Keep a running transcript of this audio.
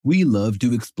We love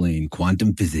to explain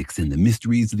quantum physics and the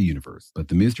mysteries of the universe, but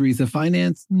the mysteries of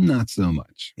finance, not so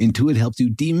much. Intuit helps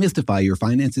you demystify your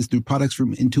finances through products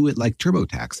from Intuit like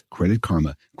TurboTax, Credit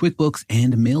Karma, QuickBooks,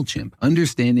 and MailChimp.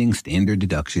 Understanding standard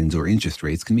deductions or interest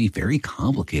rates can be very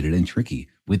complicated and tricky,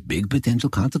 with big potential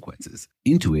consequences.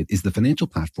 Intuit is the financial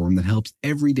platform that helps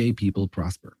everyday people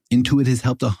prosper. Intuit has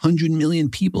helped 100 million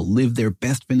people live their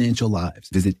best financial lives.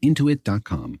 Visit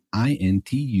Intuit.com,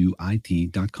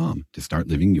 Intuit.com, to start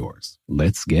living yours.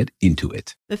 Let's get into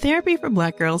it. The Therapy for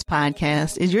Black Girls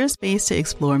podcast is your space to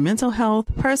explore mental health,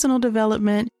 personal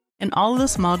development, and all of the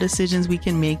small decisions we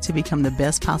can make to become the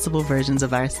best possible versions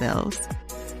of ourselves.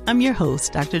 I'm your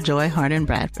host, Dr. Joy Harden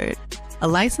Bradford, a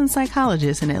licensed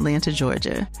psychologist in Atlanta,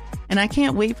 Georgia, and I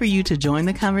can't wait for you to join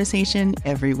the conversation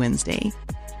every Wednesday.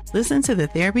 Listen to the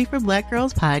Therapy for Black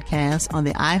Girls podcast on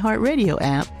the iHeartRadio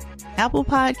app, Apple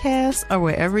Podcasts, or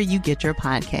wherever you get your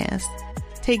podcasts.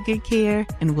 Take good care,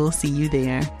 and we'll see you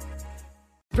there.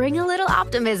 Bring a little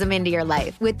optimism into your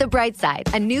life with The Bright Side,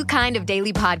 a new kind of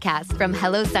daily podcast from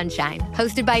Hello Sunshine,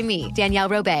 hosted by me, Danielle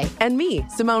Robay. And me,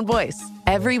 Simone Boyce.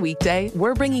 Every weekday,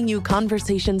 we're bringing you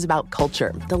conversations about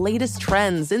culture, the latest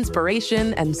trends,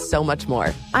 inspiration, and so much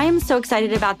more. I am so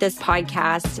excited about this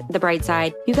podcast, The Bright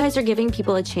Side. You guys are giving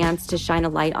people a chance to shine a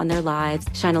light on their lives,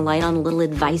 shine a light on a little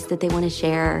advice that they want to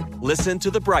share. Listen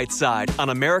to The Bright Side on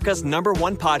America's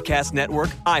 #1 podcast network,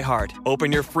 iHeart.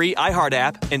 Open your free iHeart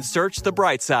app and search The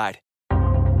Bright Side.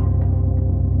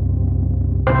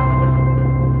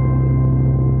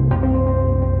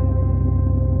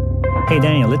 Hey,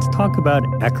 Daniel, let's talk about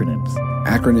acronyms.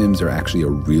 Acronyms are actually a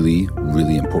really,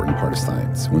 really important part of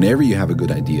science. Whenever you have a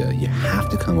good idea, you have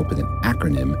to come up with an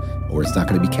acronym or it's not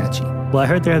going to be catchy. Well, I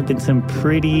heard there have been some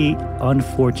pretty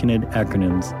unfortunate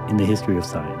acronyms in the history of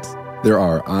science. There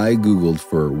are. I Googled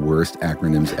for worst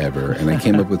acronyms ever, and I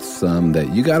came up with some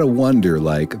that you got to wonder,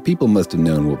 like, people must have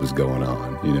known what was going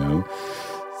on, you know?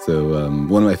 So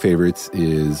one of my favorites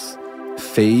is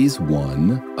Phase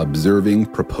 1 Observing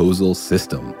Proposal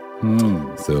System.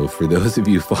 So for those of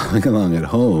you following along at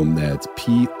home, that's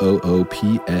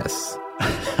POOPS.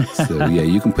 So yeah,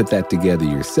 you can put that together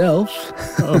yourself.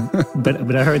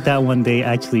 But I heard that one they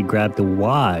actually grabbed the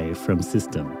Y from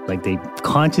system. Like they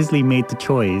consciously made the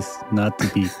choice not to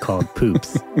be called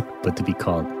poops, but to be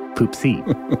called poopsie.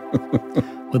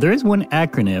 Well, there is one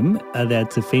acronym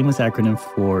that's a famous acronym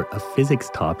for a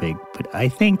physics topic, but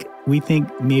we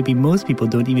think maybe most people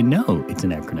don't even know it's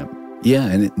an acronym. Yeah,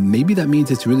 and maybe that means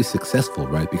it's really successful,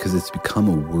 right? Because it's become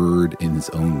a word in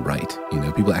its own right. You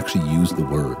know, people actually use the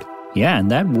word. Yeah, and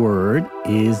that word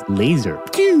is laser.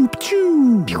 Pew,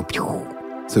 pew. Pew, pew.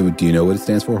 So do you know what it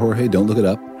stands for, Jorge? Don't look it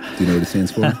up. Do you know what it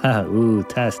stands for? Ooh,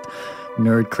 test.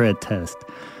 Nerd cred test.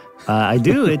 I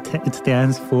do. It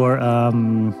stands for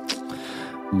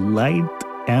light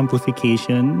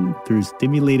amplification through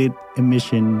stimulated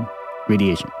emission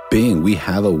radiation. Bing, we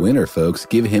have a winner, folks.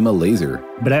 Give him a laser.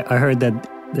 But I heard that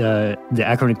the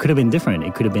acronym could have been different.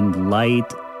 It could have been light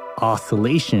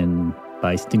oscillation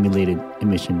by stimulated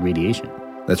emission radiation.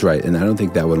 That's right. And I don't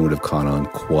think that one would have caught on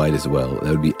quite as well.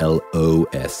 That would be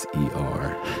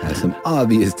LOSER. Has some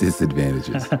obvious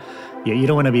disadvantages. Yeah, you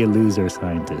don't want to be a loser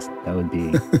scientist. That would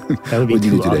be what too you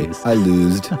do today? Obvious. I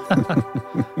losed.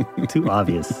 Too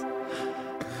obvious.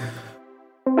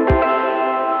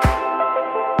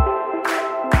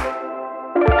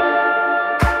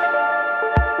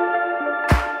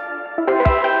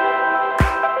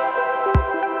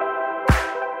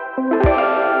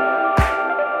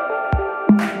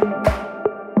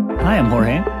 Hi, I'm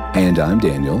Jorge. And I'm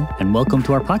Daniel. And welcome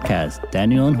to our podcast,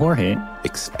 Daniel and Jorge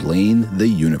Explain the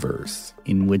Universe,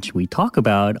 in which we talk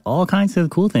about all kinds of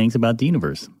cool things about the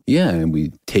universe. Yeah, and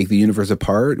we take the universe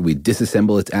apart, we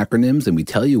disassemble its acronyms, and we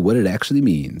tell you what it actually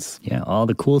means. Yeah, all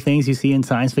the cool things you see in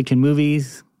science fiction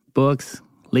movies, books,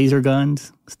 laser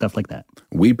guns, stuff like that.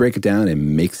 We break it down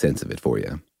and make sense of it for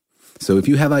you. So if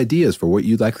you have ideas for what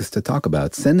you'd like us to talk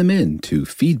about, send them in to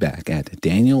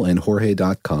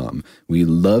feedback@danielandjorge.com. We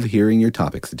love hearing your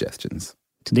topic suggestions.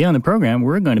 Today on the program,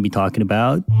 we're going to be talking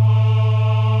about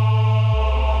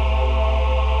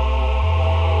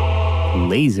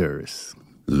lasers.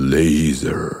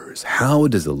 Lasers. How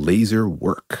does a laser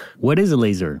work? What is a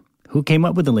laser? Who came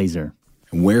up with a laser?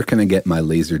 And where can I get my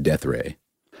laser death ray?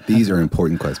 These are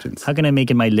important questions. How can I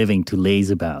make it my living to laze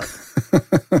about?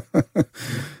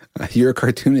 You're a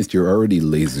cartoonist. You're already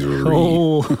lasery.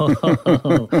 Oh.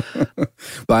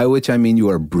 By which I mean you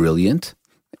are brilliant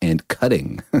and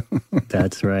cutting.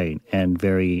 That's right. And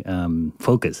very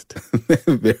focused.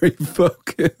 Very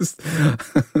focused.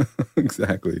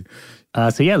 Exactly.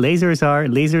 So yeah,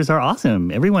 lasers are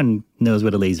awesome. Everyone knows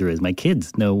what a laser is. My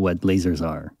kids know what lasers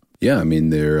are. Yeah, I mean,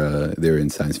 they're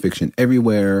in science fiction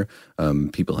everywhere.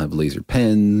 People have laser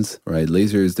pens, right?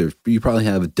 Lasers, you probably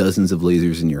have dozens of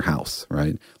lasers in your house,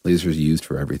 right? Lasers are used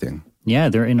for everything. Yeah,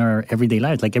 they're in our everyday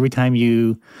lives. Like every time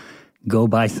you go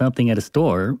buy something at a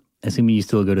store, assuming you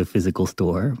still go to a physical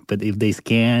store, but if they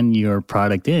scan your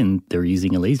product in, they're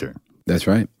using a laser. That's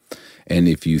right. And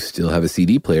if you still have a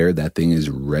CD player, that thing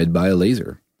is read by a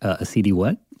laser. A CD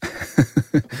what?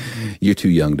 You're too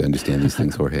young to understand these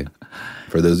things, Jorge.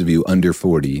 For those of you under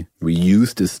 40, we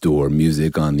used to store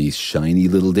music on these shiny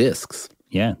little discs.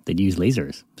 Yeah, they'd use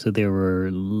lasers. So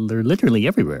they're literally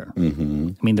everywhere. Mm-hmm.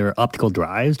 I mean, there are optical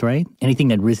drives, right? Anything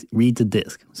that reads a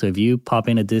disc. So if you pop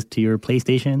in a disc to your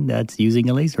PlayStation, that's using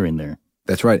a laser in there.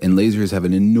 That's right. And lasers have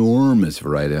an enormous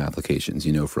variety of applications,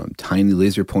 from tiny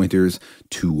laser pointers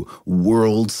to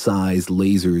world-sized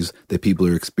lasers that people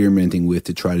are experimenting with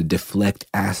to try to deflect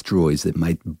asteroids that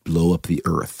might blow up the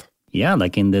Earth. Yeah,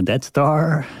 like in the Death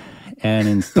Star and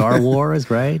in Star Wars,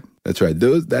 right? That's right.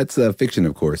 That's fiction,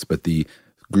 of course, but the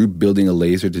group building a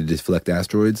laser to deflect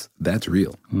asteroids, that's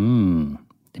real.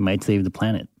 They might save the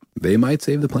planet. They might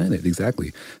save the planet,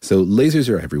 exactly. So lasers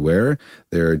are everywhere.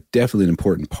 They're definitely an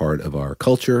important part of our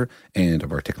culture and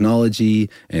of our technology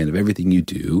and of everything you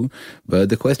do. But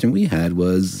the question we had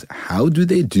was, how do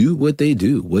they do what they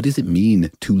do? What does it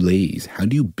mean to laze? How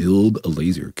do you build a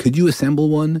laser? Could you assemble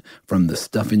one from the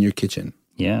stuff in your kitchen?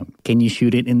 Yeah. Can you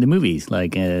shoot it in the movies,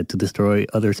 like to destroy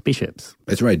other spaceships?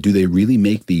 That's right. Do they really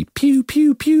make the pew,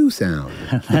 pew, pew sound?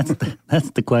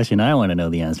 That's the question I want to know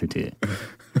the answer to.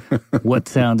 What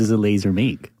sound does a laser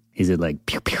make? Is it like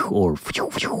pew, pew, or phew,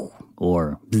 phew,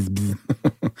 or bzz,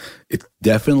 bzz? It's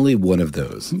definitely one of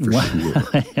those, for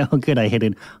sure. How good I hit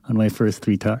it on my first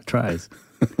 3 tries.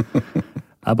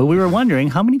 But we were wondering,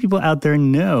 how many people out there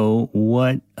know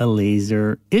what a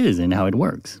laser is and how it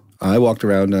works? I walked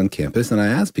around on campus and I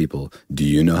asked people, do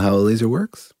you know how a laser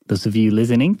works? Those of you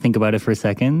listening, think about it for a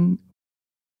second.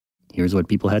 Here's what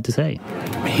people had to say.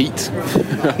 Heat.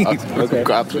 Okay.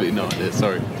 Absolutely no idea,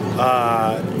 sorry.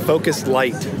 Focused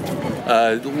light.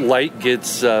 Light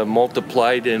gets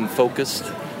multiplied and focused.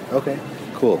 Okay,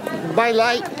 cool. By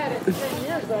light.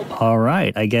 All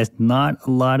right. I guess not a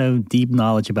lot of deep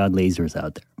knowledge about lasers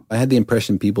out there. I had the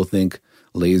impression people think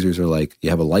lasers are like you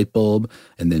have a light bulb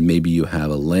and then maybe you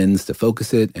have a lens to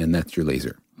focus it and that's your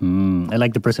laser. I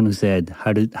like the person who said,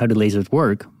 how do lasers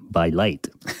work? By light.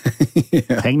 Yeah.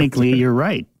 Technically, you're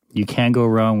right. You can't go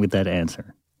wrong with that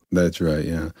answer. That's right,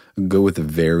 yeah. Go with a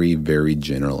very, very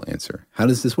general answer. How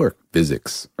does this work?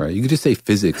 Physics, right? You could just say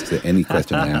physics to any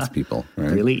question I ask people,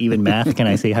 right? Really? Even math? Can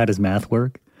I say, how does math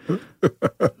work?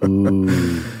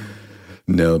 Ooh.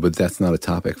 No, but that's not a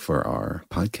topic for our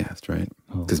podcast, right?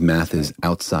 Because math is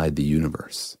outside the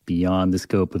universe. Beyond the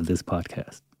scope of this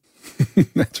podcast.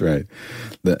 That's right.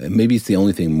 Maybe it's the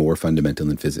only thing more fundamental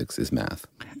than physics is math.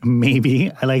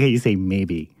 Maybe. I like how you say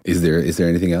maybe. Is there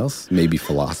anything else? Maybe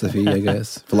philosophy, I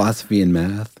guess. Philosophy and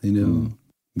math,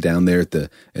 down there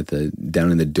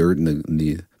down in the dirt and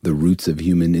the roots of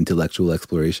human intellectual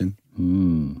exploration.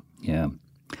 Yeah.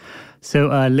 So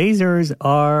lasers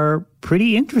are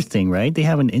pretty interesting, right? They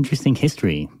have an interesting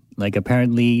history. Like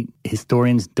apparently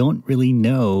historians don't really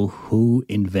know who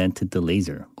invented the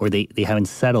laser, or they haven't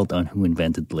settled on who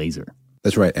invented the laser.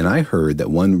 That's right. And I heard that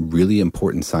one really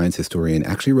important science historian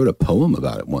actually wrote a poem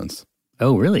about it once.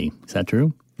 Oh, really? Is that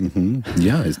true? Mm-hmm.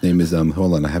 Yeah. His name is,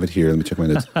 hold on, I have it here. Let me check my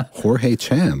notes. Jorge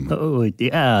Cham. Oh,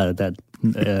 yeah.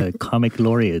 That comic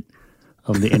laureate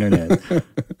of the internet.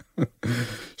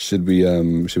 Should we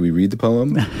read the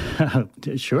poem?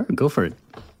 Sure. Go for it.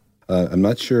 I'm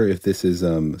not sure if this is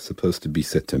supposed to be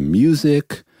set to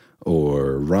music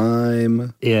or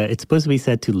rhyme. Yeah, it's supposed to be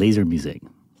set to laser music.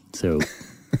 So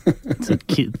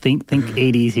think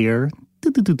 80s here.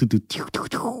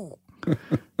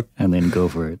 And then go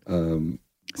for it.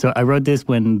 So I wrote this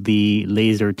when the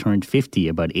laser turned 50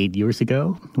 about 8 years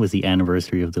ago. Was the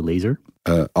anniversary of the laser.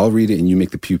 I'll read it and you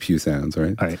make the pew-pew sounds, all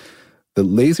right? All right. The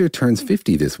laser turns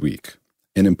 50 this week.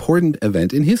 An important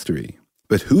event in history.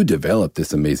 But who developed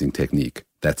this amazing technique?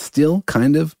 That's still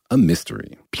kind of a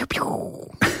mystery. Pew, pew.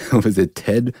 Was it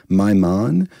Ted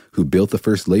Maimon who built the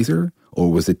first laser? Or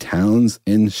was it Townes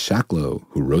and Shaklo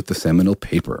who wrote the seminal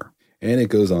paper? And it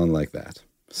goes on like that.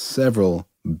 Several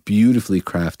beautifully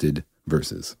crafted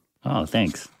verses. Oh,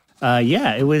 thanks.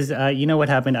 Yeah, it was, you know what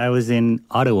happened? I was in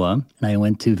Ottawa and I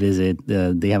went to visit,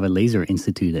 they have a laser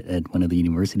institute at one of the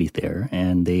universities there.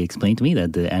 And they explained to me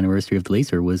that the anniversary of the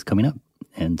laser was coming up.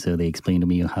 And so they explained to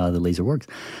me how the laser works.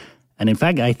 And in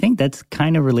fact, I think that's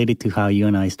kind of related to how you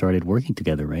and I started working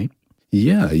together, right?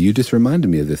 Yeah, you just reminded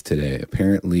me of this today.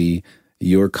 Apparently,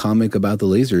 your comic about the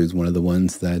laser is one of the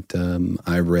ones that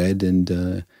I read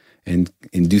and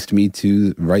induced me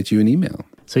to write you an email.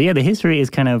 So yeah, the history is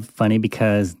kind of funny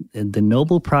because the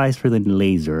Nobel Prize for the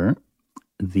laser,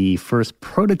 the first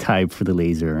prototype for the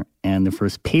laser, and the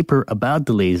first paper about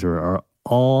the laser are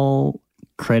all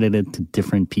credited to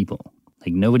different people.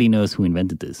 Like nobody knows who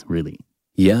invented this, really.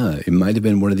 Yeah, it might have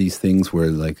been one of these things where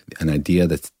like an idea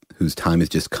whose time has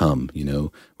just come,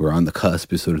 we're on the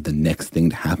cusp is sort of the next thing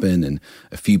to happen, and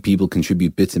a few people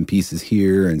contribute bits and pieces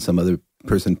here, and some other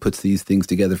person puts these things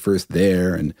together first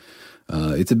there, and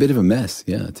it's a bit of a mess.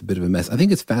 Yeah, it's a bit of a mess. I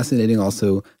think it's fascinating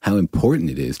also how important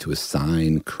it is to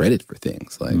assign credit for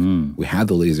things. Like we have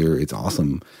the laser, it's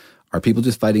awesome. Are people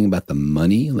just fighting about the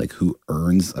money, like who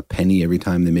earns a penny every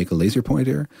time they make a laser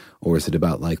pointer? Or is it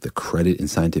about like the credit in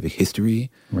scientific history?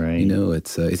 Right.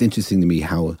 It's interesting to me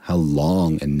how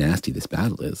long and nasty this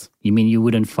battle is. You mean you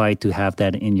wouldn't fight to have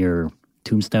that in your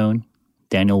tombstone?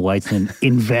 Daniel Weissman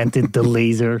invented the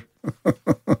laser.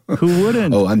 Who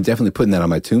wouldn't? Oh, I'm definitely putting that on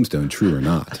my tombstone, true or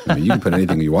not. I mean, you can put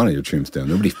anything you want on your tombstone.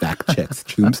 Nobody fact checks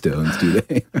tombstones, do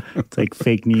they? It's like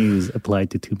fake news applied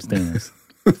to tombstones.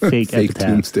 Fake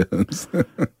tombstones.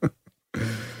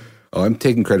 Oh, I'm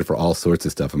taking credit for all sorts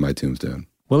of stuff on my tombstone.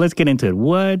 Well, let's get into it.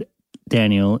 What,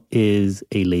 Daniel, is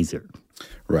a laser?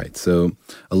 Right. So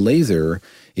a laser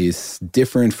is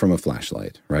different from a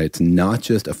flashlight, right? It's not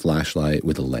just a flashlight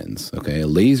with a lens, okay? A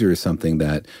laser is something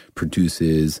that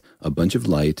produces a bunch of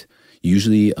light,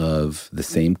 usually of the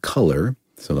same color,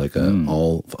 so like a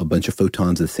bunch of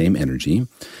photons of the same energy,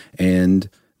 and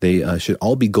they should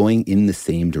all be going in the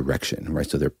same direction, right?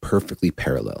 So they're perfectly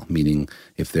parallel, meaning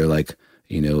if they're like,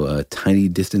 a tiny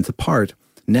distance apart,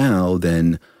 now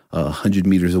then 100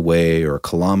 meters away or a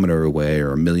kilometer away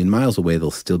or 1,000,000 miles away,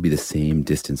 they'll still be the same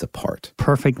distance apart.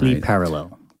 Perfectly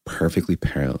parallel. Perfectly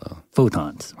parallel.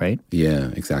 Photons, right? Yeah,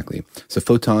 exactly. So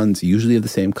photons usually of the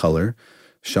same color,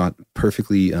 shot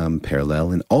perfectly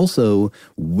parallel, and also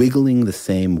wiggling the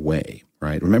same way,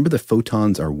 right? Remember the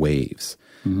photons are waves.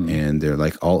 And they're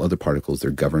like all other particles,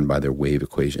 they're governed by their wave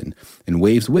equation. And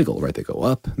waves wiggle, right? They go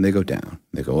up and they go down.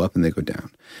 They go up and they go down.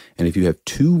 And if you have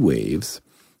two waves,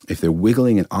 if they're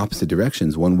wiggling in opposite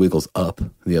directions, one wiggles up,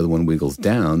 the other one wiggles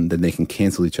down, then they can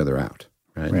cancel each other out,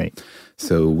 right? Right.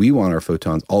 So we want our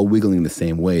photons all wiggling the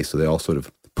same way, so they all sort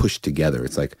of push together.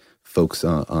 It's like folks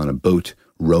on a boat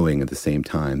rowing at the same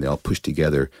time. They all push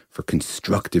together for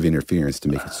constructive interference to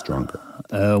make it stronger.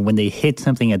 When they hit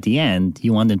something at the end,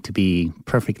 you want them to be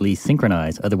perfectly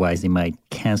synchronized. Otherwise, they might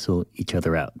cancel each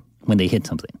other out when they hit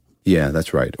something. Yeah,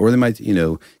 that's right. Or they might,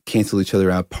 cancel each other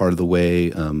out part of the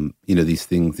way.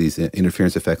 These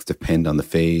interference effects depend on the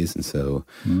phase. And so,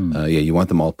 you want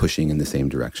them all pushing in the same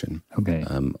direction. Okay.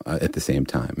 At the same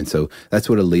time. And so that's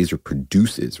what a laser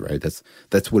produces, right?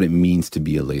 That's what it means to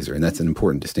be a laser. And that's an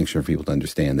important distinction for people to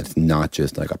understand, that it's not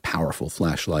just like a powerful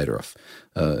flashlight or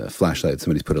a flashlight that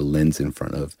somebody's put a lens in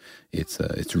front of.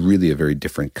 It's really a very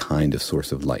different kind of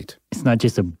source of light. It's not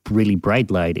just a really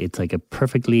bright light. It's like a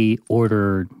perfectly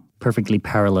ordered, perfectly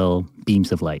parallel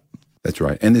beams of light. That's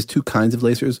right. And there's two kinds of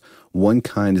lasers. One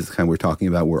kind is the kind we're talking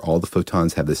about where all the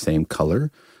photons have the same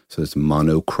color. So it's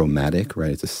monochromatic,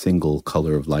 right? It's a single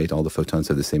color of light. All the photons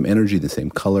have the same energy, the same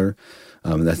color.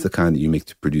 That's the kind that you make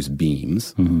to produce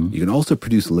beams. You can also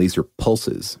produce laser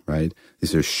pulses, right?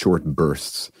 These are short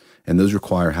bursts. And those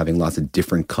require having lots of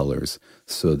different colors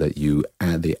so that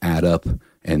they add up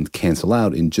and cancel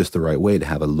out in just the right way to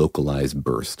have a localized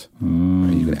burst.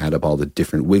 Right? You can add up all the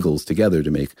different wiggles together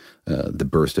to make the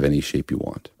burst of any shape you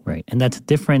want. Right. And that's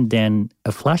different than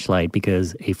a flashlight,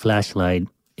 because a flashlight,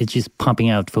 it's just pumping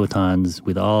out photons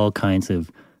with all kinds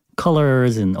of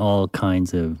colors and all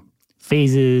kinds of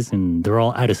phases, and they're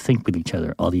all out of sync with each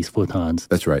other, all these photons.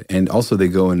 That's right. And also they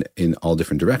go in all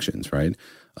different directions, right?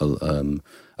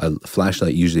 A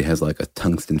flashlight usually has like a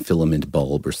tungsten filament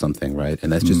bulb or something, right?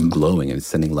 And that's just glowing and it's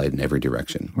sending light in every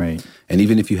direction. Right. And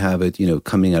even if you have it,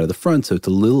 coming out of the front, so it's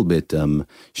a little bit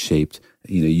shaped,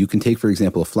 you can take, for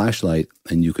example, a flashlight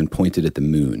and you can point it at the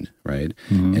moon, right?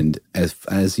 And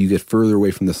as you get further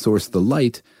away from the source of the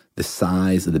light, the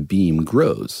size of the beam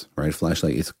grows, right?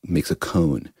 Flashlight makes a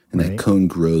cone. And that cone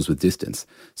grows with distance.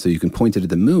 So you can point it at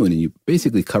the moon and you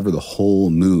basically cover the whole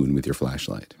moon with your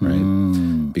flashlight, right?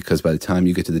 Because by the time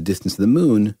you get to the distance of the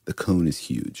moon, the cone is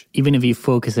huge. Even if you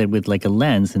focus it with like a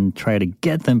lens and try to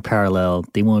get them parallel,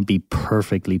 they won't be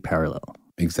perfectly parallel.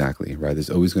 Exactly, right? There's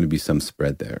always going to be some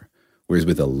spread there. Whereas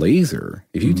with a laser,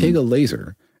 if you take a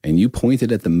laser and you point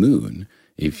it at the moon,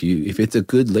 if it's a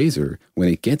good laser, when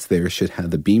it gets there,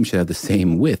 the beam should have the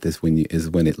same width as when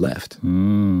it left.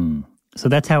 So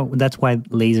that's why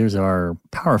lasers are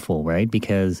powerful, right?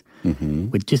 Because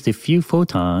with just a few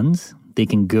photons, they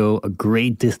can go a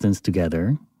great distance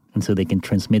together, and so they can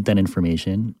transmit that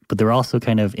information. But they're also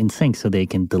kind of in sync, so they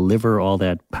can deliver all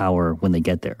that power when they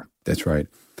get there. That's right.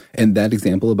 And that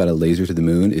example about a laser to the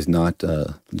moon is not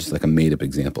just like a made-up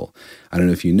example. I don't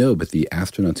know if you know, but the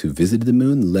astronauts who visited the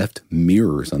moon left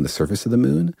mirrors on the surface of the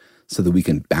moon so that we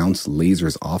can bounce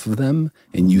lasers off of them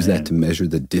and use that to measure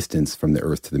the distance from the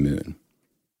Earth to the moon.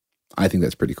 I think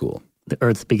that's pretty cool. The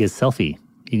Earth's biggest selfie.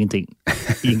 We can take a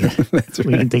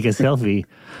selfie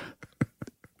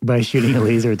by shooting a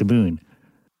laser at the moon.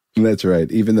 That's right.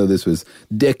 Even though this was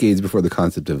decades before the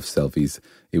concept of selfies,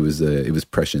 it was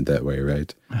prescient that way,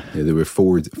 right? Yeah, they were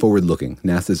forward looking.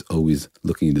 NASA's always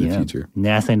looking into the future.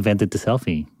 NASA invented the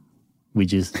selfie. We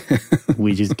just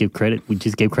give credit. We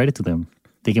just gave credit to them.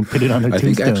 They can put it on their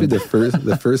tombstone. I think actually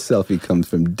the first selfie comes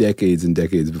from decades and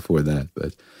decades before that,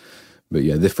 but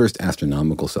yeah, the first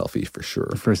astronomical selfie for sure.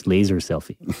 The first laser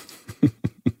selfie.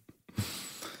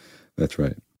 That's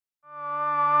right.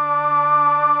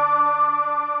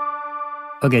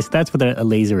 Okay, so that's what a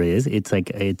laser is. It's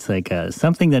like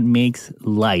something that makes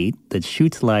light, that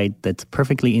shoots light that's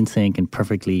perfectly in sync and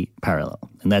perfectly parallel,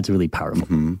 and that's really powerful.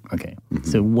 Okay,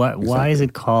 so why is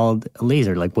it called a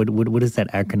laser? Like, what does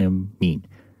that acronym mean?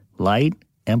 Light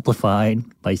amplified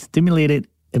by stimulated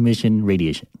emission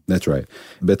radiation. That's right.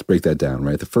 Let's break that down,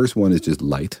 right? The first one is just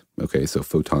light. Okay, so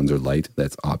photons are light.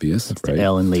 That's obvious, that's right? The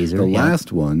L in laser. The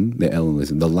last one, the L in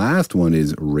laser. The last one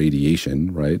is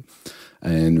radiation, right?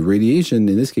 And radiation,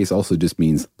 in this case, also just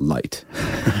means light.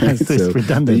 So it's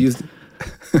redundant.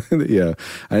 Yeah.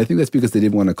 And I think that's because they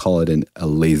didn't want to call it a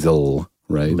laser,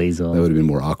 right? Laser. That would have been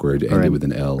more awkward to end it with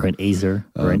an L. Or an azer,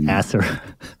 or an acer.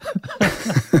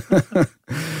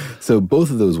 So both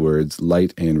of those words,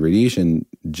 light and radiation,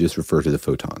 just refer to the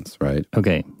photons, right?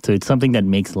 Okay. So it's something that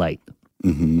makes light.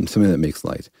 Something that makes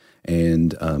light.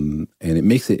 And it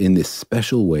makes it in this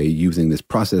special way using this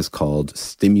process called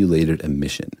stimulated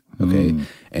emission. Okay,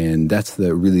 and that's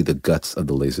really the guts of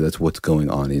the laser. That's what's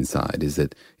going on inside. Is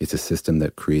that it's a system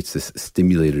that creates this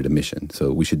stimulated emission.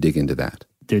 So we should dig into that.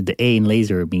 The A in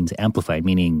laser means amplified,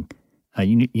 meaning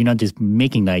you're not just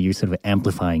making light; you're sort of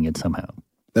amplifying it somehow.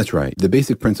 That's right. The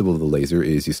basic principle of the laser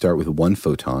is you start with one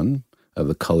photon of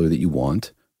the color that you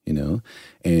want.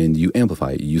 And you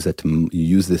amplify it. You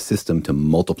use this system to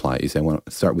multiply. You say, I want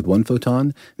to start with one photon,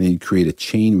 and then you create a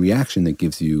chain reaction that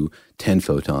gives you 10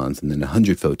 photons, and then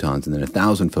 100 photons, and then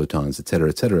 1,000 photons, et cetera,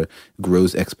 it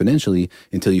grows exponentially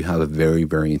until you have a very,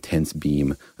 very intense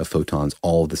beam of photons,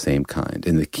 all of the same kind.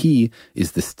 And the key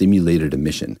is the stimulated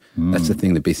emission. That's the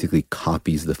thing that basically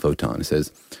copies the photon. It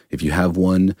says, if you have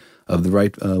one of the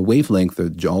right wavelength, or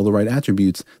all the right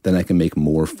attributes, then I can make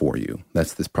more for you.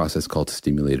 That's this process called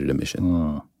stimulated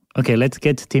emission. Okay, let's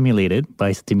get stimulated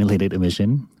by stimulated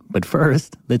emission. But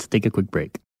first, let's take a quick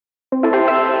break.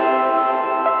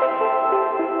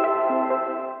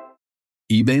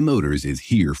 eBay Motors is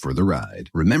here for the ride.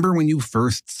 Remember when you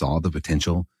first saw the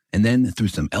potential? And then through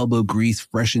some elbow grease,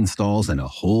 fresh installs, and a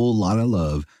whole lot of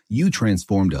love, you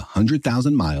transformed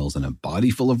 100,000 miles and a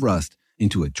body full of rust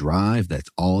into a drive that's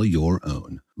all your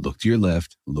own. Look to your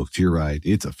left, look to your right.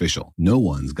 It's official. No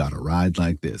one's got a ride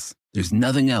like this. There's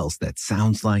nothing else that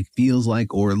sounds like, feels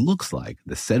like, or looks like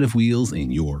the set of wheels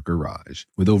in your garage.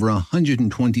 With over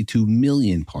 122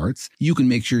 million parts, you can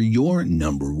make sure your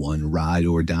number one ride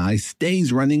or die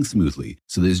stays running smoothly,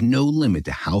 so there's no limit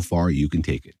to how far you can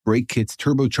take it. Brake kits,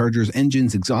 turbochargers,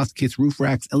 engines, exhaust kits, roof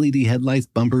racks, LED headlights,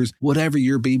 bumpers, whatever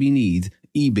your baby needs,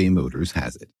 eBay Motors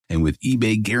has it. And with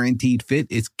eBay Guaranteed Fit,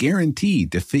 it's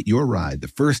guaranteed to fit your ride the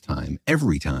first time,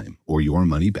 every time, or your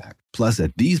money back. Plus,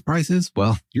 at these prices,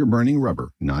 well, you're burning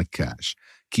rubber, not cash.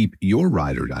 Keep your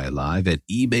ride or die alive at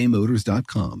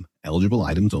ebaymotors.com. Eligible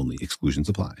items only. Exclusions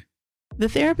apply. The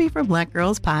Therapy for Black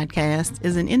Girls podcast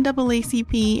is an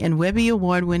NAACP and Webby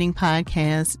Award-winning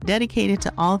podcast dedicated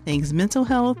to all things mental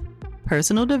health,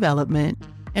 personal development,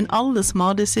 and all of the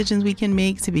small decisions we can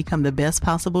make to become the best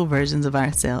possible versions of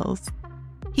ourselves.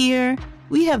 Here,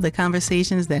 we have the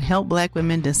conversations that help Black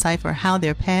women decipher how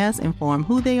their past inform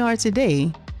who they are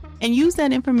today and use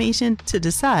that information to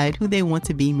decide who they want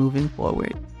to be moving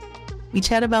forward. We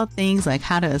chat about things like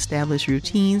how to establish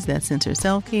routines that center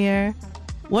self-care,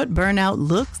 what burnout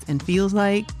looks and feels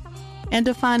like, and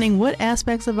defining what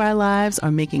aspects of our lives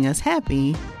are making us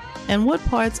happy and what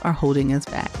parts are holding us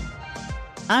back.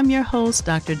 I'm your host,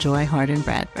 Dr. Joy Harden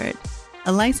Bradford,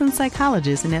 a licensed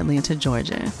psychologist in Atlanta,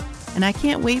 Georgia, and I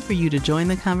can't wait for you to join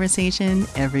the conversation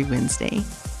every Wednesday.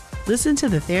 Listen to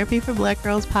the Therapy for Black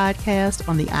Girls podcast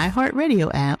on the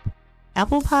iHeartRadio app,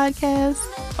 Apple Podcasts,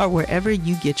 or wherever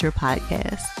you get your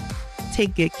podcasts.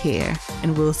 Take good care,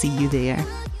 and we'll see you there.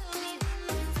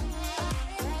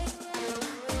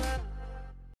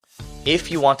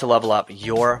 If you want to level up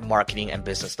your marketing and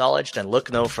business knowledge, then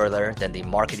look no further than the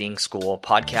Marketing School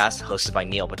podcast hosted by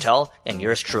Neil Patel and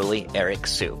yours truly, Eric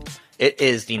Su. It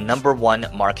is the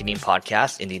 #1 marketing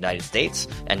podcast in the United States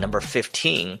and number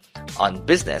 15 on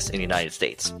business in the United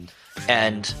States.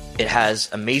 And it has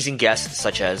amazing guests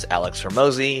such as Alex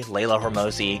Hormozi, Layla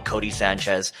Hormozi, Cody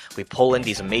Sanchez. We pull in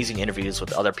these amazing interviews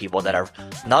with other people that are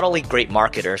not only great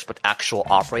marketers, but actual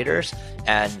operators.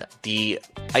 And the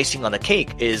icing on the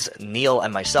cake is Neil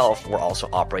and myself were also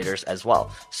operators as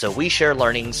well. So we share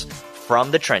learnings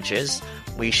from the trenches.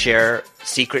 We share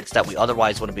secrets that we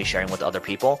otherwise wouldn't be sharing with other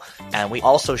people. And we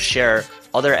also share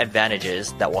other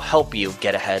advantages that will help you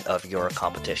get ahead of your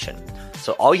competition.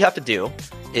 So all you have to do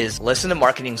is listen to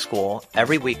Marketing School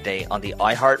every weekday on the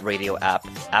iHeartRadio app,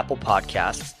 Apple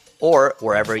Podcasts, or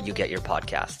wherever you get your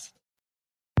podcasts.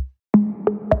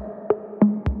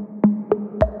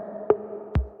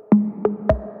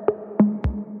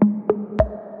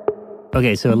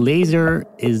 Okay, so a laser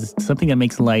is something that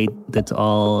makes light that's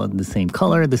all the same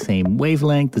color, the same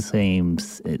wavelength, the same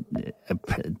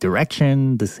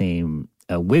direction, the same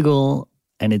wiggle,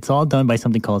 and it's all done by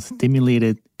something called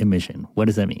stimulated emission. What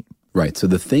does that mean? Right. So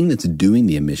the thing that's doing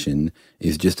the emission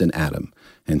is just an atom.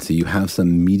 And so you have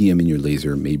some medium in your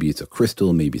laser. Maybe it's a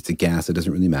crystal, maybe it's a gas. It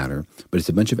doesn't really matter. But it's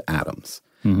a bunch of atoms.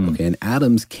 Mm-hmm. Okay. And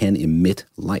atoms can emit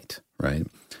light, right?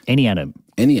 Any atom.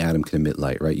 Any atom can emit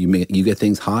light, right? You get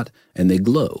things hot and they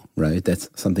glow, right? That's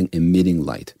something emitting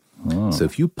light. Oh. So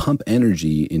if you pump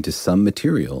energy into some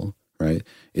material, right,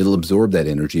 it'll absorb that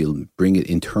energy, it'll bring it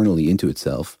internally into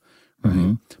itself. Right?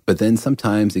 Mm-hmm. But then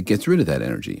sometimes it gets rid of that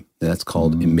energy. That's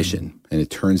called emission. And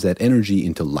it turns that energy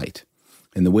into light.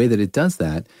 And the way that it does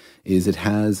that is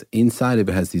inside of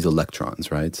it has these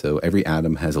electrons, right? So every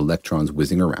atom has electrons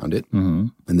whizzing around it. Mm-hmm.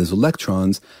 And those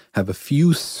electrons have a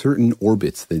few certain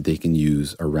orbits that they can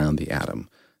use around the atom.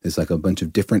 There's like a bunch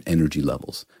of different energy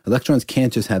levels. Electrons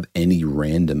can't just have any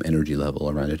random energy level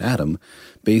around an atom.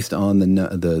 Based on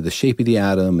the shape of the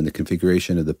atom and the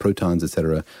configuration of the protons,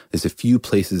 etc., there's a few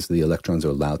places the electrons are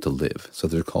allowed to live. So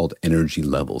they're called energy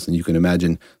levels. And you can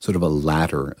imagine sort of a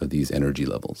ladder of these energy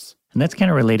levels. And that's kind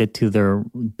of related to the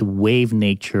wave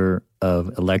nature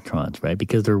of electrons, right?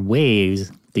 Because they're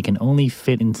waves, they can only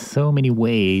fit in so many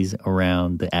ways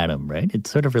around the atom, right?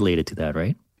 It's sort of related to that,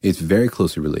 right? It's very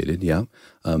closely related, yeah.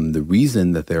 The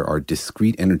reason that there are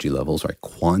discrete energy levels, right,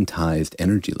 quantized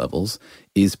energy levels,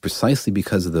 is precisely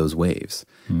because of those waves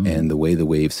and the way the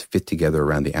waves fit together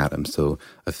around the atom. So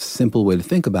a simple way to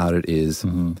think about it is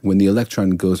when the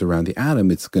electron goes around the atom,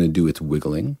 it's going to do its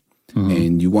wiggling,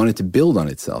 and you want it to build on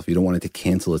itself. You don't want it to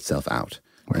cancel itself out.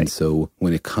 Right. And so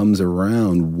when it comes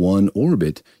around one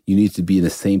orbit, you need to be in the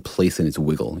same place in its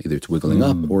wiggle. Either it's wiggling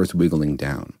up or it's wiggling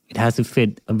down. It has to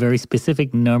fit a very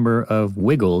specific number of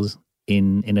wiggles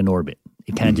in an orbit.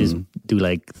 It can't just do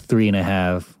like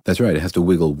 3.5. That's right. It has to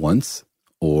wiggle once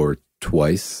or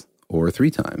twice or 3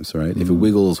 times, right? If it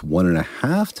wiggles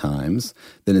 1.5 times,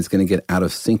 then it's going to get out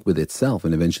of sync with itself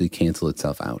and eventually cancel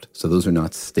itself out. So those are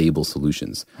not stable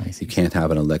solutions. You can't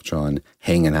have an electron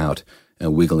hanging out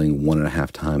and wiggling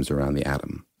 1.5 times around the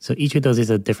atom. So each of those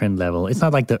is a different level. It's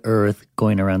not like the Earth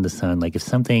going around the sun. Like if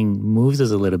something moves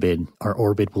us a little bit, our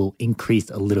orbit will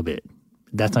increase a little bit.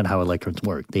 That's not how electrons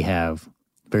work. They have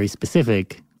very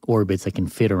specific orbits that can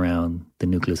fit around the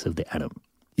nucleus of the atom.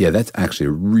 Yeah, that's actually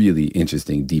a really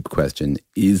interesting, deep question.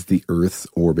 Is the Earth's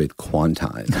orbit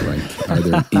quantized, right? Are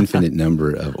there an infinite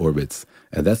number of orbits?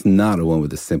 That's not a one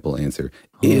with a simple answer.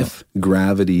 If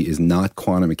gravity is not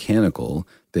quantum mechanical,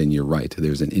 then you're right.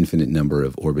 There's an infinite number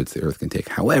of orbits the Earth can take.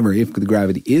 However, if the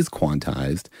gravity is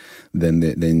quantized,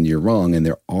 then you're wrong, and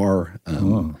there are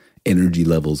energy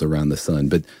levels around the sun.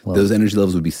 But those energy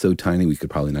levels would be so tiny we could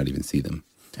probably not even see them.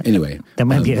 Anyway. That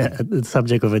might be a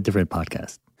subject of a different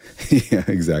podcast. Yeah,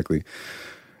 exactly.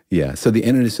 Yeah, so the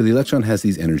electron has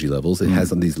these energy levels. It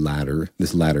has on these ladder.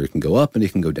 This ladder can go up and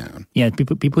it can go down. Yeah,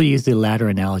 people use the ladder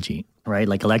analogy, right?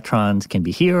 Like electrons can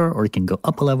be here, or it can go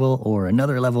up a level or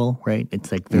another level, right?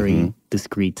 It's like very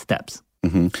discrete steps.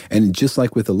 Mm-hmm. And just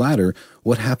like with the ladder,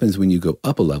 what happens when you go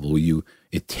up a level?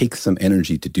 It takes some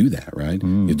energy to do that, right?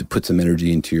 You have to put some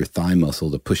energy into your thigh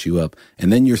muscle to push you up.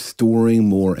 And then you're storing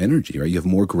more energy, right? You have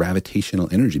more gravitational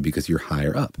energy because you're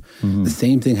higher up. The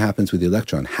same thing happens with the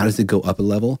electron. How does it go up a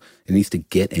level? It needs to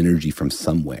get energy from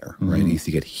somewhere, right? It needs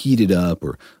to get heated up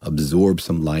or absorb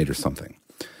some light or something.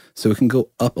 So it can go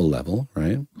up a level,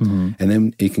 right? And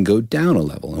then it can go down a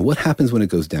level. And what happens when it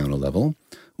goes down a level?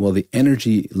 Well, the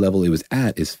energy level it was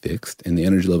at is fixed, and the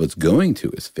energy level it's going to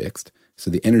is fixed.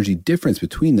 So the energy difference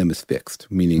between them is fixed,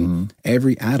 meaning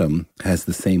every atom has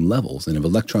the same levels. And if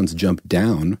electrons jump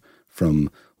down from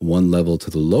one level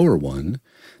to the lower one,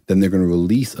 then they're going to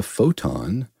release a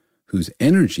photon whose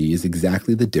energy is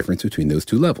exactly the difference between those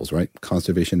two levels, right?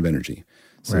 Conservation of energy.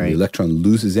 So the electron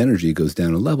loses energy, goes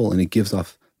down a level, and it gives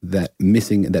off that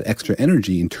extra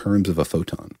energy in terms of a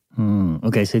photon.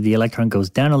 Okay, so the electron goes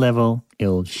down a level,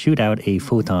 it'll shoot out a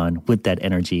photon with that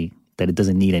energy that it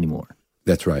doesn't need anymore.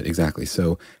 That's right, exactly.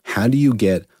 So how do you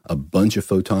get a bunch of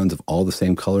photons of all the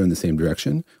same color in the same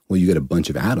direction? Well, you get a bunch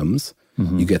of atoms.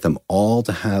 You get them all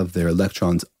to have their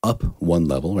electrons up one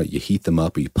level, right? You heat them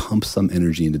up or you pump some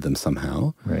energy into them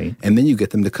somehow. Right. And then you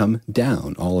get them to come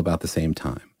down all about the same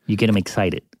time. You get them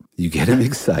excited. You get them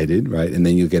excited, right? And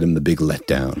then you get them the big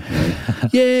letdown,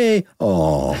 right? Yay!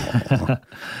 Oh.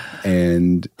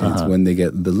 And it's when they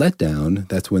get the letdown,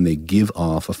 that's when they give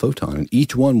off a photon. And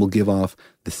each one will give off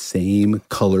the same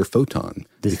color photon.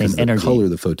 Same energy. The color of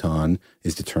the photon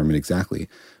is determined exactly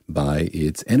by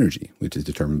its energy, which is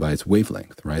determined by its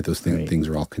wavelength, right? Those things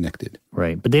are all connected.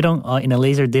 Right. But they don't, in a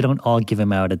laser, they don't all give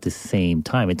them out at the same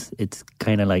time. It's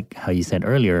kind of like how you said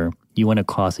earlier, you want to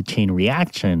cause a chain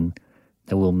reaction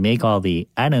that will make all the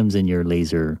atoms in your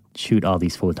laser shoot all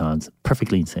these photons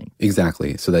perfectly in sync.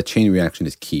 Exactly. So that chain reaction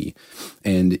is key.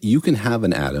 And you can have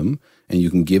an atom and you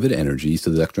can give it energy so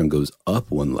the electron goes up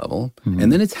one level,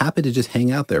 and then it's happy to just hang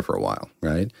out there for a while,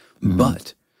 right?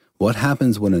 But what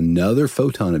happens when another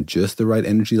photon of just the right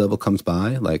energy level comes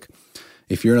by? Like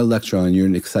if you're an electron, you're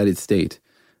in an excited state,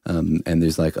 and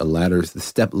there's like a ladder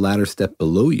step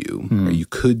below you, or you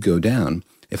could go down.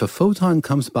 If a photon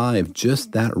comes by of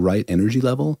just that right energy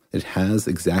level, it has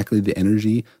exactly the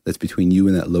energy that's between you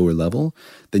and that lower level,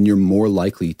 then you're more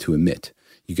likely to emit.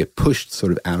 You get pushed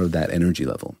sort of out of that energy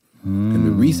level. And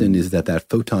the reason is that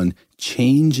photon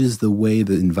changes the way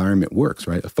the environment works,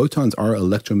 right? Photons are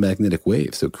electromagnetic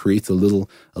waves, so it creates a little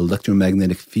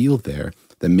electromagnetic field there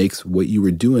that makes what you were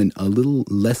doing a little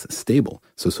less stable.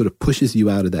 So it sort of pushes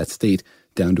you out of that state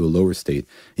down to a lower state,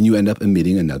 and you end up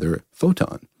emitting another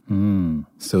photon.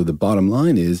 So the bottom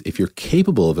line is, if you're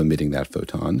capable of emitting that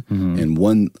photon,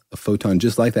 and a photon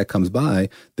just like that comes by,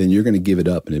 then you're going to give it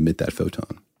up and emit that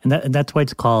photon. And that's why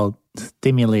it's called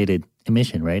stimulated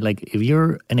emission, right? Like if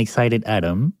you're an excited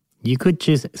atom, you could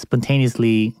just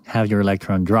spontaneously have your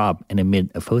electron drop and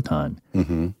emit a photon.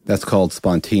 That's called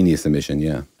spontaneous emission,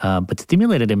 yeah. But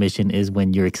stimulated emission is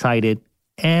when you're excited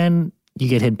and you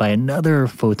get hit by another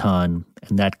photon,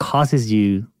 and that causes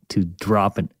you to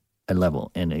drop a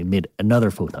level and emit another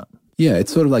photon. Yeah,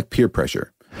 it's sort of like peer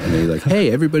pressure. And they're like,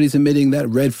 hey, everybody's emitting that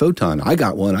red photon. I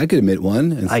got one. I could emit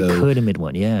one. And so, I could emit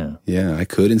one, yeah. Yeah, I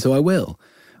could, and so I will.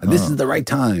 And this is the right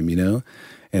time, you know?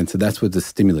 And so that's what the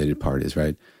stimulated part is,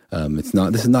 right? This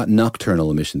is not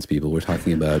nocturnal emissions, people. We're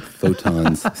talking about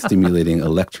photons stimulating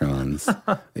electrons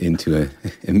into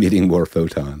emitting more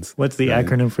photons. What's the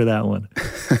acronym for that one?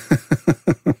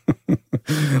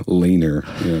 LANER.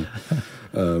 Yeah.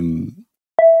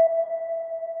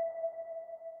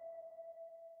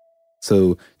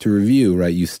 So to review,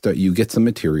 right, you get some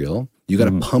material, you got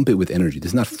to pump it with energy. This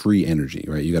is not free energy,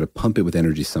 right? You got to pump it with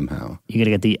energy somehow. You got to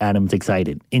get the atoms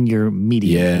excited in your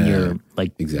medium, in your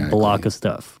block of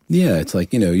stuff. Yeah, it's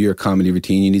like, you're a comedy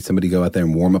routine. You need somebody to go out there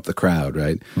and warm up the crowd,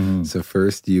 right? So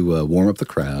first you warm up the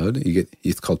crowd.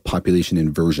 It's called population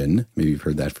inversion. Maybe you've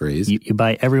heard that phrase. You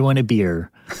buy everyone a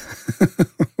beer.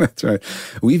 That's right.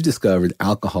 We've discovered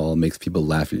alcohol makes people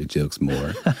laugh at your jokes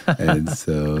more. And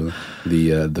so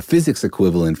the physics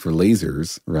equivalent for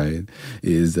lasers, right,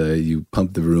 is you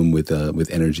pump the room with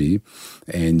energy,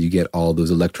 and you get all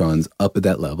those electrons up at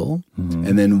that level.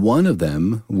 And then one of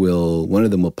them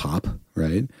will pop,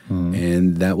 right?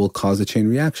 And that will cause a chain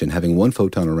reaction. Having one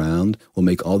photon around will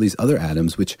make all these other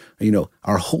atoms, which,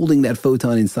 are holding that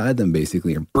photon inside them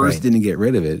basically, or burst in and get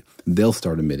rid of it. They'll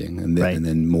start emitting, and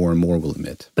then more and more will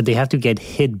emit. But they have to get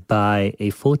hit by a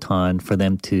photon for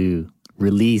them to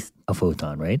release a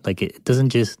photon, right? Like it doesn't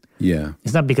just... Yeah.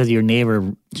 It's not because your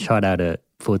neighbor shot out a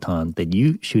photon that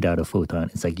you shoot out a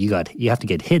photon. It's like you have to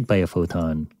get hit by a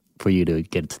photon for you to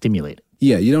get stimulated.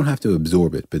 Yeah, you don't have to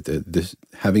absorb it, but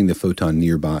having the photon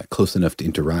nearby, close enough to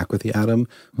interact with the atom,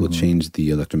 will change the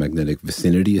electromagnetic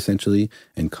vicinity, essentially,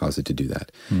 and cause it to do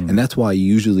that. And that's why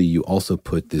usually you also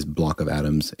put this block of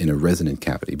atoms in a resonant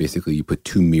cavity. Basically, you put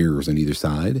two mirrors on either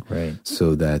side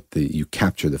so that you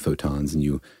capture the photons and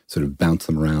you sort of bounce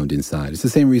them around inside. It's the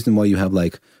same reason why you have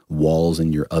like walls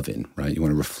in your oven, right? You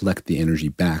want to reflect the energy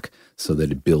back so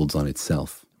that it builds on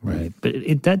itself. Right. But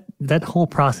that whole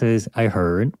process, I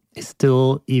heard, is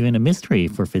still even a mystery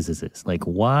for physicists. Like,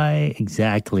 why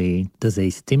exactly does a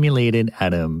stimulated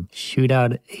atom shoot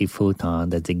out a photon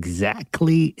that's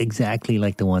exactly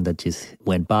like the one that just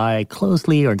went by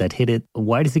closely or that hit it?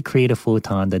 Why does it create a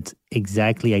photon that's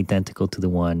exactly identical to the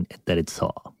one that it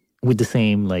saw with the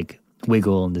same like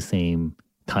wiggle and the same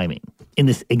timing in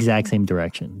this exact same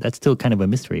direction? That's still kind of a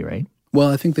mystery, right? Well,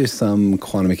 I think there's some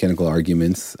quantum mechanical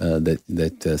arguments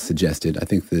that suggest it. I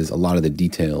think there's a lot of the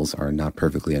details are not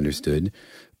perfectly understood,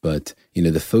 but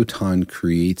the photon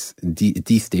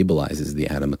destabilizes the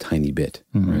atom a tiny bit,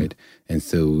 right? And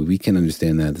so we can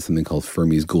understand that there's something called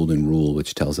Fermi's golden rule,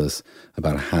 which tells us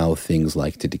about how things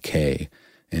like to decay.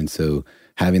 And so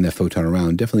having that photon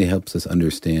around definitely helps us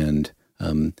understand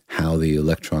how the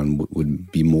electron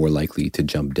would be more likely to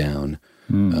jump down.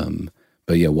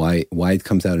 But yeah, why it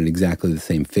comes out in exactly the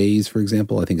same phase, for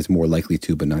example, I think it's more likely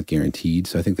to, but not guaranteed.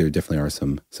 So I think there definitely are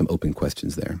some open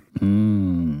questions there.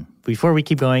 Before we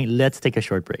keep going, let's take a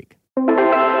short break.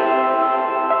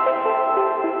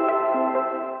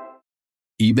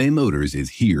 eBay Motors is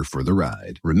here for the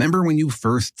ride. Remember when you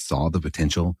first saw the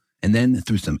potential? And then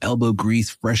through some elbow grease,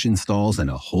 fresh installs, and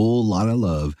a whole lot of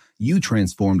love, you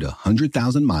transformed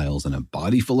 100,000 miles and a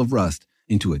body full of rust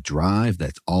into a drive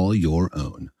that's all your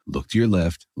own. Look to your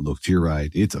left, look to your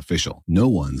right. It's official. No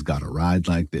one's got a ride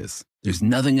like this. There's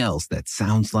nothing else that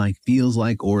sounds like, feels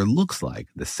like, or looks like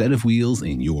the set of wheels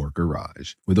in your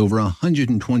garage. With over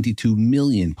 122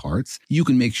 million parts, you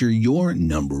can make sure your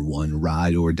number one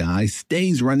ride or die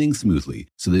stays running smoothly,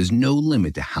 so there's no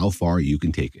limit to how far you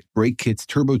can take it. Brake kits,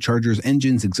 turbochargers,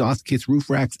 engines, exhaust kits, roof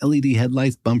racks, LED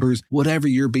headlights, bumpers, whatever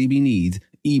your baby needs,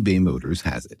 eBay Motors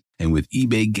has it. And with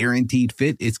eBay Guaranteed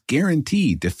Fit, it's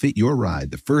guaranteed to fit your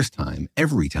ride the first time,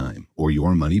 every time, or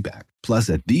your money back. Plus,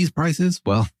 at these prices,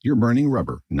 well, you're burning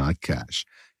rubber, not cash.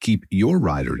 Keep your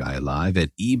ride or die alive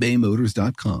at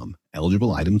ebaymotors.com.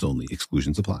 Eligible items only.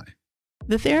 Exclusions apply.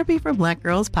 The Therapy for Black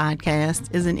Girls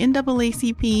podcast is an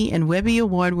NAACP and Webby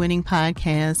Award-winning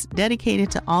podcast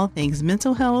dedicated to all things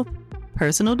mental health,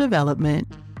 personal development,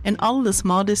 and all of the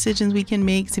small decisions we can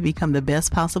make to become the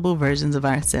best possible versions of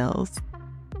ourselves.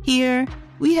 Here,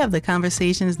 we have the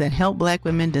conversations that help Black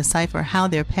women decipher how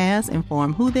their past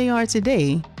inform who they are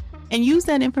today and use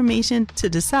that information to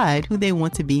decide who they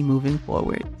want to be moving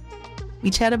forward.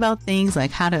 We chat about things like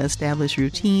how to establish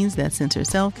routines that center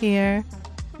self-care,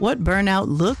 what burnout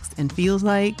looks and feels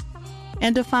like,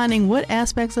 and defining what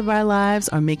aspects of our lives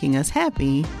are making us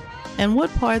happy and what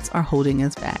parts are holding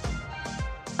us back.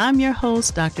 I'm your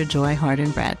host, Dr. Joy Harden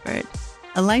Bradford,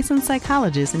 a licensed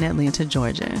psychologist in Atlanta,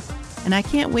 Georgia, and I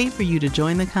can't wait for you to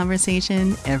join the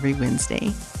conversation every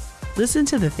Wednesday. Listen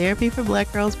to the Therapy for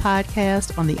Black Girls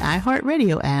podcast on the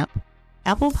iHeartRadio app,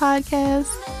 Apple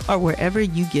Podcasts, or wherever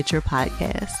you get your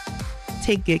podcasts.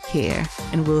 Take good care,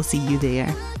 and we'll see you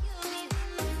there.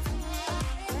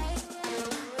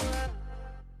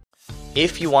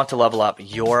 If you want to level up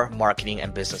your marketing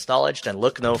and business knowledge, then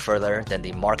look no further than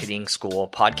the Marketing School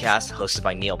podcast hosted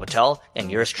by Neil Patel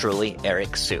and yours truly,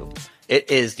 Eric Su. It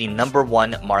is the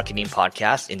 #1 marketing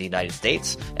podcast in the United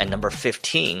States and number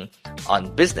 15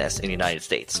 on business in the United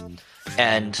States.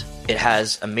 And it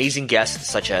has amazing guests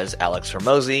such as Alex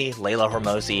Hormozi, Layla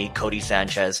Hormozi, Cody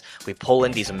Sanchez. We pull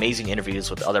in these amazing interviews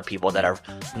with other people that are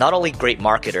not only great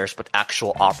marketers, but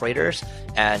actual operators.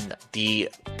 And the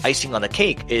icing on the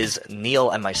cake is Neil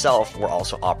and myself were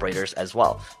also operators as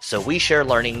well. So we share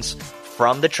learnings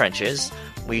from the trenches.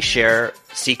 We share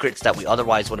secrets that we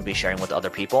otherwise wouldn't be sharing with other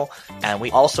people. And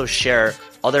we also share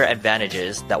other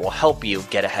advantages that will help you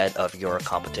get ahead of your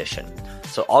competition.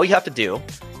 So all you have to do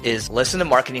is listen to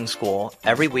Marketing School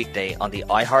every weekday on the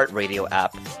iHeartRadio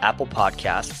app, Apple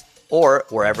Podcasts, or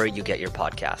wherever you get your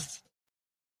podcasts.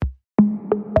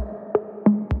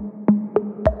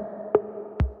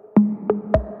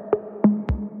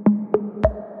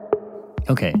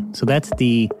 Okay, so that's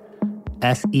the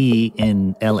SE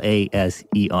in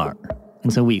LASER.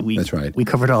 And so that's right. We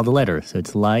covered all the letters. So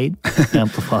it's light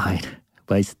amplified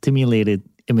by stimulated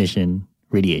emission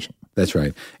radiation. That's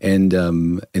right. And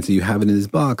so you have it in this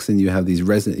box, and you have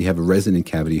a resonant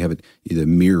cavity. You have the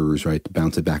mirrors, right, to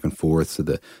bounce it back and forth. So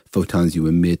the photons you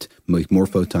emit make more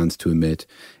photons to emit.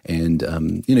 And,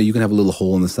 you can have a little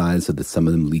hole in the side so that some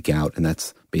of them leak out. And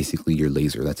that's basically your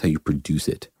laser. That's how you produce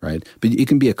it, right? But it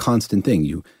can be a constant thing.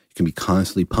 You can be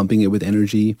constantly pumping it with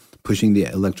energy, pushing the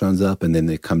electrons up, and then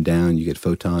they come down. You get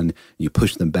photon. You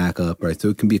push them back up, right? So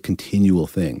it can be a continual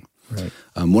thing. Right.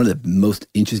 One of the most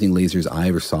interesting lasers I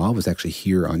ever saw was actually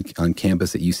here on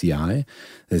campus at UCI.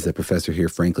 There's a professor here,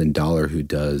 Franklin Dollar, who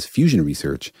does fusion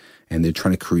research, and they're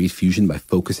trying to create fusion by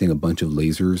focusing a bunch of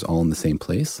lasers all in the same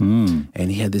place. And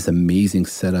he had this amazing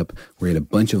setup where he had a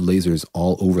bunch of lasers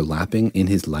all overlapping in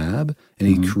his lab, and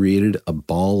he created a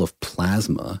ball of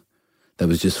plasma that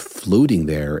was just floating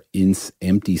there in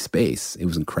empty space. It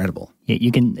was incredible. Yeah,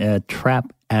 you can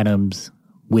trap atoms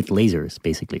with lasers,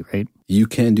 basically, right? You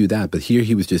can do that, but here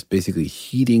he was just basically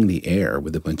heating the air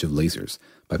with a bunch of lasers.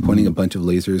 By pointing a bunch of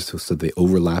lasers so they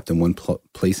overlapped in one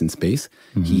place in space,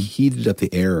 he heated up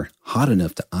the air hot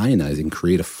enough to ionize and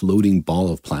create a floating ball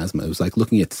of plasma. It was like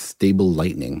looking at stable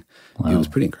lightning. Wow. It was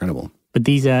pretty incredible. But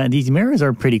these mirrors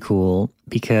are pretty cool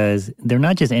because they're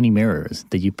not just any mirrors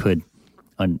that you put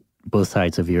on both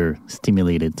sides of your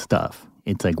stimulated stuff.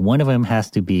 It's like one of them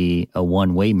has to be a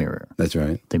one-way mirror. That's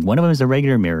right. Like one of them is a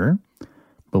regular mirror,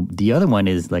 but the other one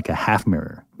is like a half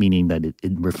mirror, meaning that it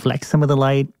reflects some of the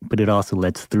light, but it also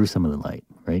lets through some of the light,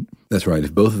 right? That's right.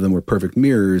 If both of them were perfect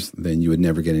mirrors, then you would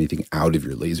never get anything out of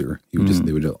your laser.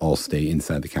 They would all stay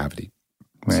inside the cavity.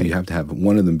 Right. So you have to have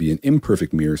one of them be an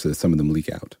imperfect mirror so that some of them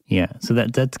leak out. Yeah. So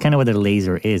that's kind of what a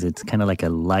laser is. It's kind of like a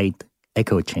light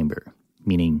echo chamber,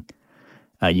 meaning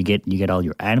you get all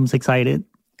your atoms excited,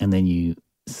 and then you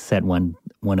set one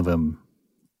of them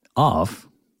off,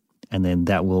 and then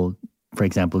that will, for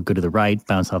example, go to the right,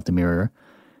 bounce off the mirror,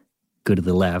 go to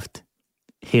the left,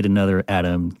 hit another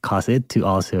atom, cause it to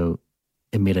also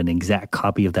emit an exact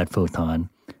copy of that photon,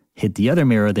 hit the other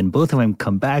mirror, then both of them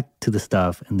come back to the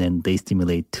stuff, and then they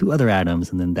stimulate two other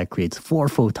atoms, and then that creates 4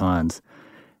 photons,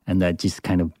 and that just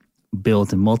kind of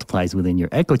builds and multiplies within your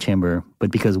echo chamber.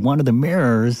 But because one of the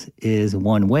mirrors is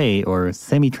one way or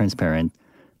semi-transparent,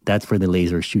 that's where the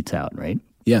laser shoots out, right?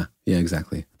 Yeah,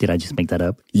 exactly. Did I just make that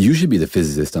up? You should be the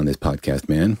physicist on this podcast,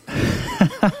 man.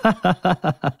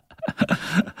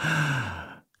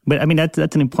 But I mean, that's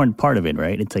an important part of it,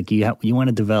 right? It's like you want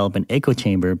to develop an echo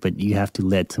chamber, but you have to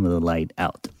let some of the light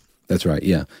out. That's right,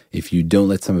 yeah. If you don't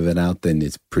let some of it out, then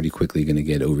it's pretty quickly going to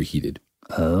get overheated.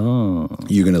 Oh.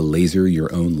 You're going to laser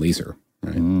your own laser,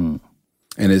 right?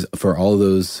 And as for all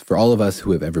of us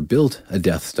who have ever built a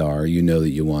Death Star, you know that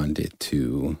you want it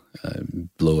to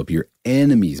blow up your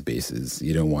enemy's bases.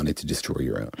 You don't want it to destroy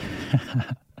your own.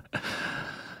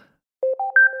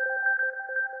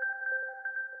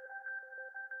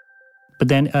 But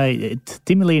then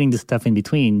stimulating the stuff in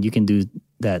between, you can do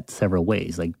that several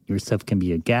ways. Like your stuff can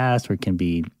be a gas or it can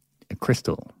be a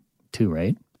crystal too,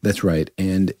 right? That's right.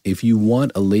 And if you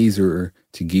want a laser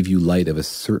to give you light of a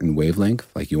certain wavelength,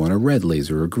 like you want a red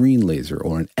laser or a green laser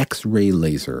or an X-ray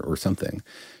laser or something,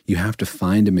 you have to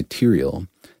find a material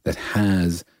that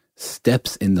has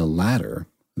steps in the ladder.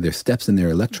 There's steps in their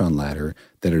electron ladder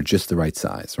that are just the right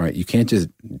size, right? You can't just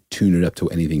tune it up to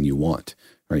anything you want,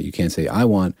 right? You can't say, I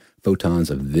want photons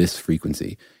of this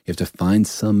frequency. You have to find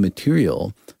some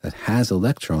material that has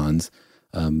electrons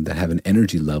that have an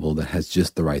energy level that has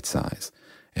just the right size.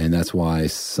 And that's why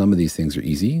some of these things are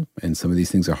easy and some of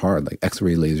these things are hard. Like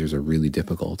X-ray lasers are really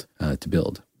difficult to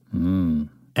build. And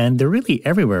they're really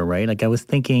everywhere, right? Like I was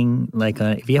thinking, like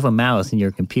if you have a mouse in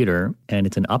your computer and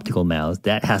it's an optical mouse,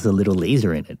 that has a little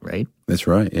laser in it, right? That's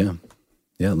right, yeah.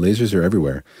 Yeah, lasers are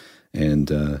everywhere.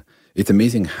 And it's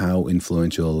amazing how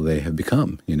influential they have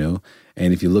become, you know?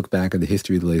 And if you look back at the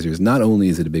history of the lasers, not only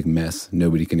is it a big mess,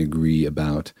 nobody can agree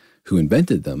about who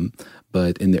invented them,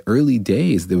 but in the early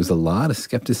days, there was a lot of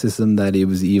skepticism that it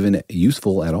was even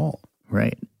useful at all.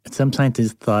 Right. Some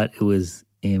scientists thought it was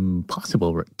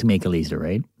impossible to make a laser,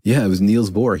 right? Yeah, it was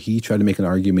Niels Bohr. He tried to make an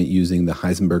argument using the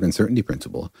Heisenberg uncertainty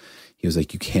principle. He was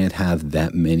like, you can't have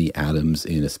that many atoms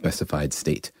in a specified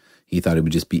state. He thought it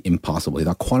would just be impossible. He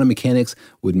thought quantum mechanics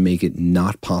would make it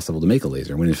not possible to make a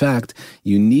laser, when in fact,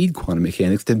 you need quantum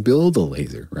mechanics to build a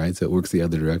laser, right? So it works the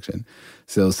other direction.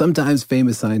 So sometimes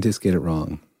famous scientists get it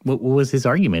wrong. What was his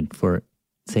argument for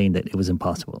saying that it was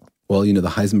impossible? Well, you know, the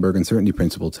Heisenberg uncertainty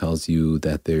principle tells you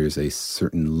that there's a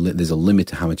certain there's a limit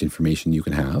to how much information you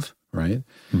can have, right?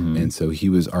 Mm-hmm. And so he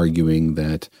was arguing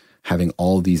that having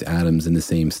all these atoms in the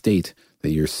same state,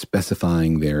 that you're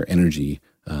specifying their energy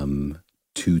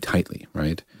too tightly,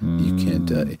 right? You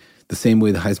can't. The same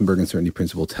way the Heisenberg uncertainty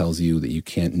principle tells you that you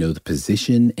can't know the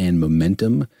position and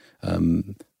momentum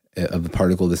of the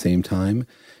particle at the same time,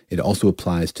 it also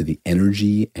applies to the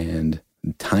energy and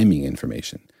timing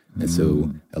information. And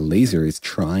so a laser is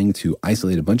trying to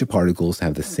isolate a bunch of particles to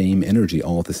have the same energy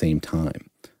all at the same time.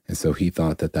 And so he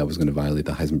thought that that was going to violate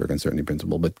the Heisenberg uncertainty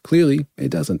principle, but clearly it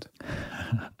doesn't.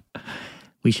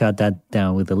 We shot that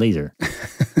down with a laser.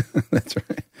 That's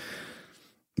right.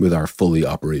 With our fully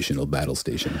operational battle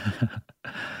station.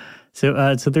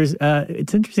 So there's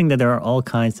it's interesting that there are all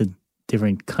kinds of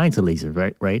different kinds of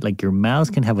lasers, right? Like your mouse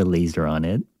can have a laser on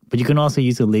it, but you can also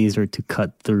use a laser to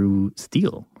cut through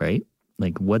steel, right?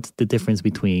 Like what's the difference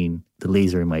between the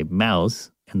laser in my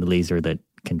mouse and the laser that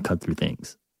can cut through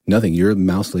things? Nothing. Your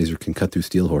mouse laser can cut through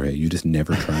steel, Jorge. You just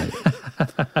never tried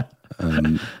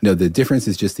it. No, the difference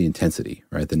is just the intensity,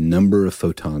 right? The number of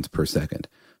photons per second.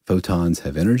 Photons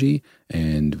have energy,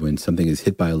 and when something is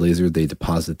hit by a laser, they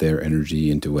deposit their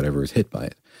energy into whatever is hit by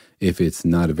it. If it's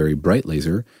not a very bright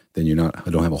laser, then you don't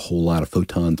have a whole lot of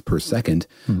photons per second,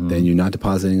 then you're not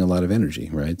depositing a lot of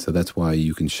energy, right? So that's why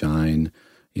you can shine,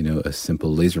 a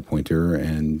simple laser pointer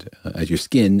and at your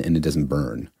skin and it doesn't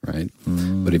burn, right?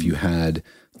 But if you had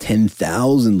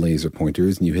 10,000 laser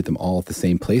pointers and you hit them all at the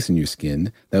same place in your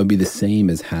skin, that would be the same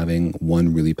as having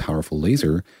one really powerful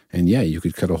laser. And yeah, you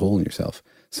could cut a hole in yourself.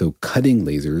 So cutting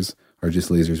lasers are just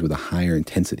lasers with a higher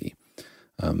intensity.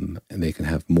 And they can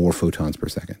have more photons per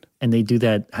second. And they do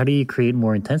that. How do you create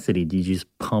more intensity? Do you just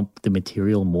pump the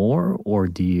material more, or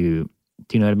do you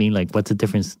know what I mean? Like, what's the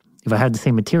difference? If I have the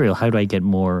same material, how do I get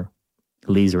more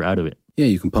laser out of it? Yeah,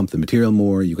 you can pump the material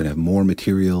more. You can have more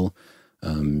material.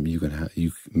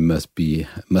 You must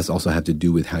also have to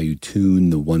do with how you tune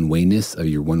the one-wayness of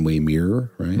your one-way mirror,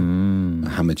 right?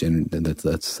 How much energy?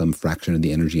 That's some fraction of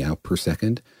the energy out per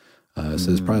second. So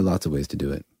there's probably lots of ways to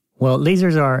do it. Well,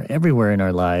 lasers are everywhere in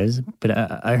our lives, but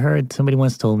I heard somebody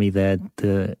once told me that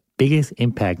the biggest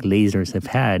impact lasers have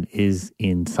had is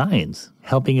in science,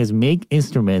 helping us make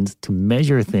instruments to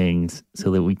measure things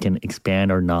so that we can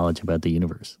expand our knowledge about the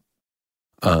universe.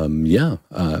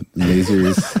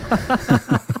 Lasers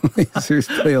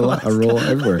play a role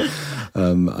everywhere.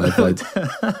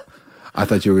 I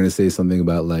thought you were going to say something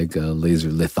about like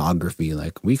laser lithography,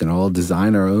 like we can all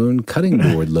design our own cutting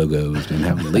board logos and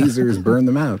have lasers burn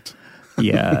them out.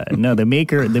 Yeah, no, the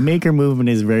maker movement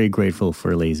is very grateful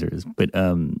for lasers, but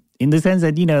in the sense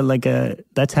that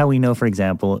that's how we know, for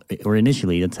example, or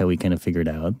initially that's how we kind of figured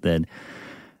out that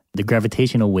the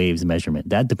gravitational waves measurement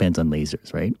that depends on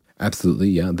lasers, right? Absolutely,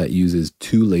 yeah. That uses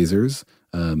two lasers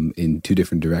in two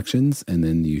different directions, and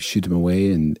then you shoot them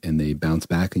away and they bounce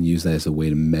back and use that as a way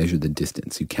to measure the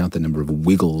distance. You count the number of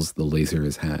wiggles the laser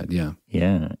has had, yeah.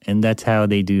 Yeah, and that's how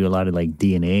they do a lot of like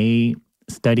DNA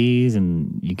studies,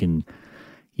 and you can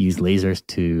use lasers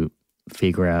to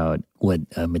figure out what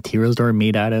materials are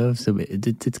made out of. So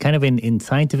it's kind of in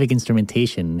scientific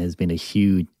instrumentation has been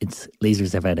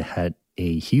lasers have had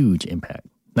a huge impact,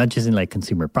 not just in like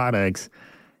consumer products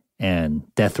and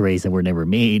death rays that were never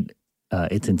made.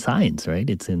 It's in science, right?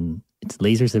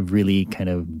 Lasers have really kind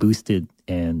of boosted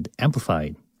and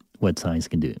amplified what science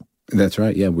can do. That's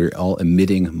right. Yeah, we're all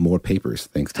emitting more papers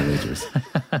thanks to lasers.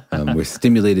 We're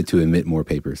stimulated to emit more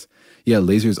papers. Yeah,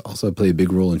 lasers also play a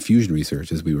big role in fusion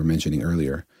research, as we were mentioning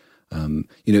earlier.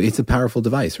 It's a powerful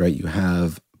device, right? You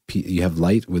have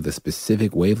light with a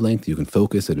specific wavelength. You can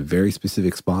focus at a very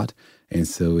specific spot. And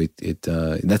so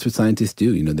that's what scientists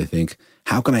do. They think,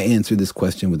 how can I answer this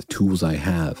question with the tools I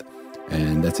have?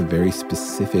 And that's a very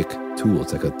specific tool.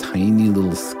 It's like a tiny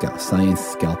little science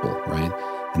scalpel, right?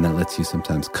 And that lets you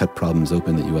sometimes cut problems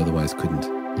open that you otherwise couldn't.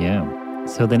 Yeah.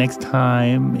 So the next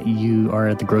time you are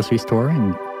at the grocery store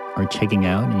and are checking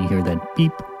out and you hear that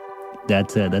beep,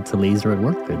 that's a laser at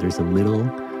work there. There's a little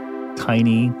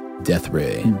tiny death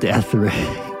ray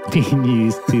being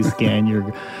used to scan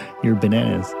your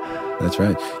bananas. That's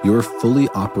right. Your fully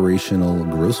operational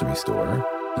grocery store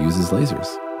uses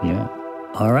lasers. Yeah.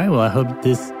 All right. Well, I hope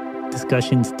this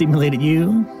discussion stimulated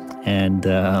you and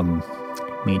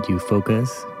made you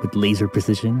focus with laser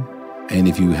precision. And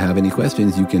if you have any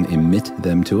questions, you can emit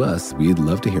them to us. We'd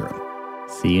love to hear them.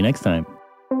 See you next time.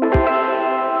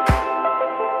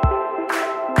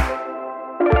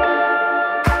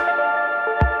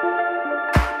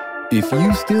 If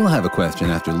you still have a question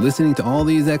after listening to all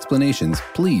these explanations,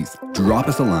 please drop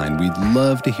us a line. We'd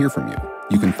love to hear from you.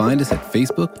 You can find us at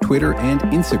Facebook, Twitter, and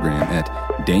Instagram at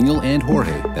Daniel and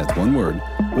Jorge, that's one word,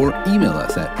 or email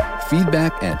us at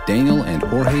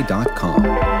feedback@danielandjorge.com.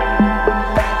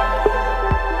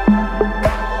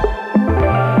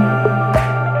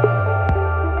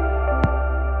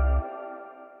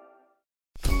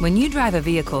 When you drive a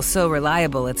vehicle so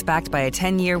reliable it's backed by a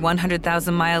 10-year,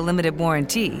 100,000-mile limited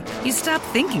warranty, you stop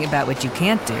thinking about what you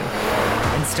can't do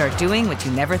and start doing what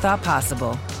you never thought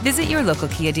possible. Visit your local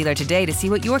Kia dealer today to see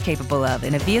what you're capable of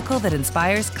in a vehicle that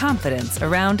inspires confidence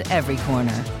around every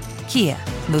corner. Kia,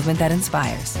 movement that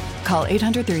inspires. Call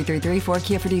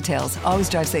 800-333-4KIA for details. Always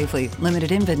drive safely.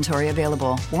 Limited inventory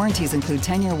available. Warranties include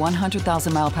 10-year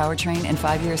 100,000-mile powertrain and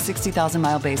 5-year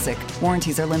 60,000-mile basic.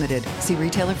 Warranties are limited. See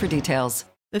retailer for details.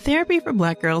 The Therapy for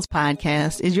Black Girls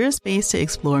podcast is your space to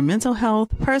explore mental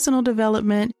health, personal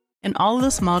development, and all of the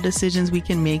small decisions we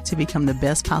can make to become the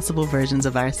best possible versions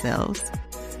of ourselves.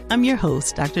 I'm your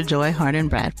host, Dr. Joy Harden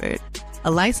Bradford,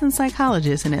 a licensed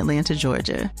psychologist in Atlanta,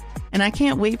 Georgia, and I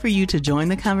can't wait for you to join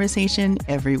the conversation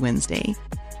every Wednesday.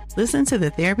 Listen to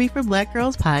the Therapy for Black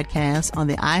Girls podcast on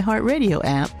the iHeartRadio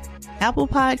app, Apple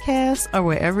Podcasts, or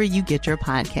wherever you get your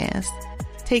podcasts.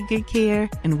 Take good care,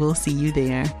 and we'll see you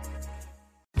there.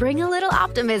 Bring a little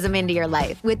optimism into your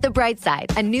life with The Bright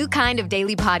Side, a new kind of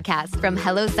daily podcast from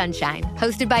Hello Sunshine,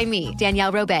 hosted by me,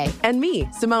 Danielle Robay. And me,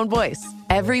 Simone Boyce.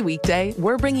 Every weekday,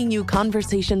 we're bringing you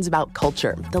conversations about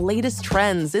culture, the latest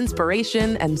trends,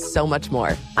 inspiration, and so much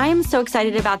more. I am so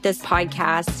excited about this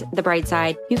podcast, The Bright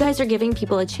Side. You guys are giving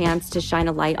people a chance to shine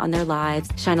a light on their lives,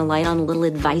 shine a light on a little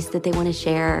advice that they want to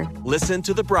share. Listen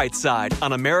to The Bright Side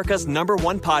on America's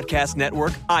 #1 podcast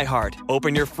network, iHeart.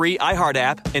 Open your free iHeart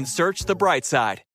app and search The Bright Side.